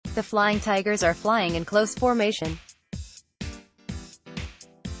The Flying Tigers are flying in close formation.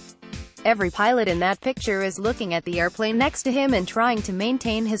 Every pilot in that picture is looking at the airplane next to him and trying to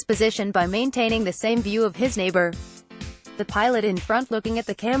maintain his position by maintaining the same view of his neighbor. The pilot in front looking at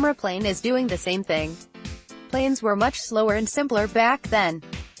the camera plane is doing the same thing. Planes were much slower and simpler back then.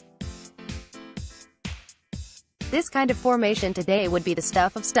 This kind of formation today would be the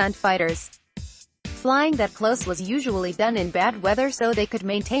stuff of stunt fighters. Flying that close was usually done in bad weather so they could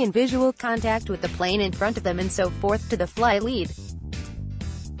maintain visual contact with the plane in front of them and so forth to the flight lead.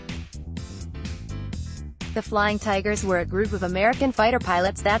 The Flying Tigers were a group of American fighter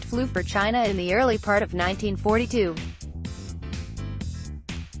pilots that flew for China in the early part of 1942.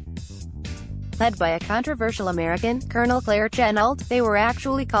 Led by a controversial American, Colonel Claire Chennault, they were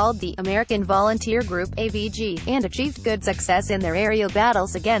actually called the American Volunteer Group (AVG), and achieved good success in their aerial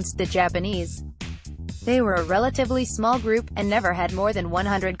battles against the Japanese. They were a relatively small group, and never had more than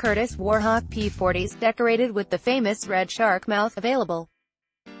 100 Curtiss Warhawk P-40s, decorated with the famous red shark mouth, available.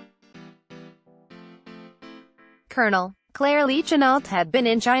 Colonel Claire Lee Chennault had been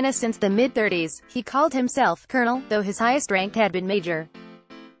in China since the mid-30s. He called himself Colonel, though his highest rank had been Major.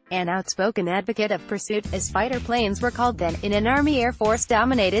 An outspoken advocate of pursuit, as fighter planes were called then, in an Army Air Force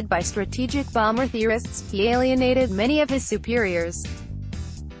dominated by strategic bomber theorists, he alienated many of his superiors.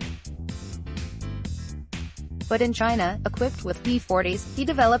 But in China, equipped with P-40s, he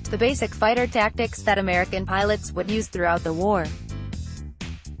developed the basic fighter tactics that American pilots would use throughout the war.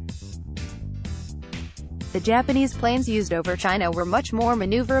 The Japanese planes used over China were much more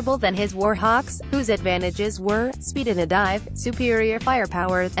maneuverable than his Warhawks, whose advantages were speed in a dive, superior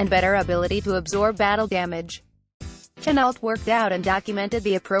firepower, and better ability to absorb battle damage. Chennault worked out and documented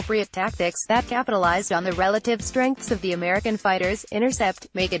the appropriate tactics that capitalized on the relative strengths of the American fighters: intercept,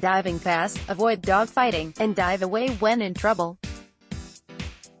 make a diving pass, avoid dogfighting, and dive away when in trouble.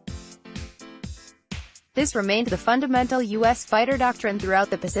 This remained the fundamental U.S. fighter doctrine throughout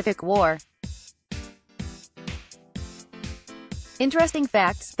the Pacific War. Interesting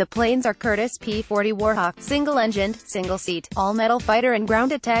facts: the planes are Curtiss P-40 Warhawk, single-engined, single-seat, all-metal fighter and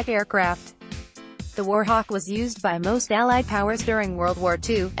ground attack aircraft. The Warhawk was used by most Allied powers during World War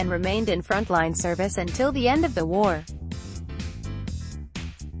II, and remained in frontline service until the end of the war.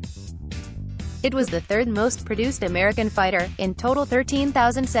 It was the third most produced American fighter. In total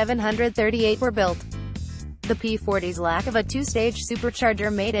 13,738 were built. The P-40's lack of a two-stage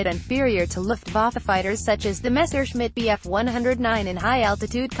supercharger made it inferior to Luftwaffe fighters such as the Messerschmitt Bf 109 in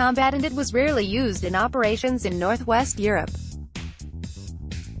high-altitude combat, and it was rarely used in operations in northwest Europe.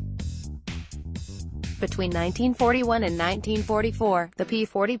 Between 1941 and 1944, the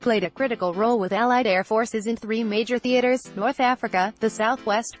P-40 played a critical role with Allied air forces in three major theaters: North Africa, the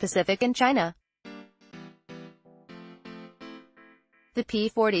Southwest Pacific and China. The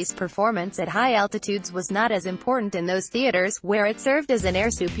P-40's performance at high altitudes was not as important in those theaters, where it served as an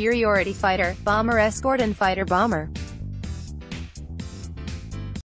air superiority fighter, bomber escort and fighter-bomber.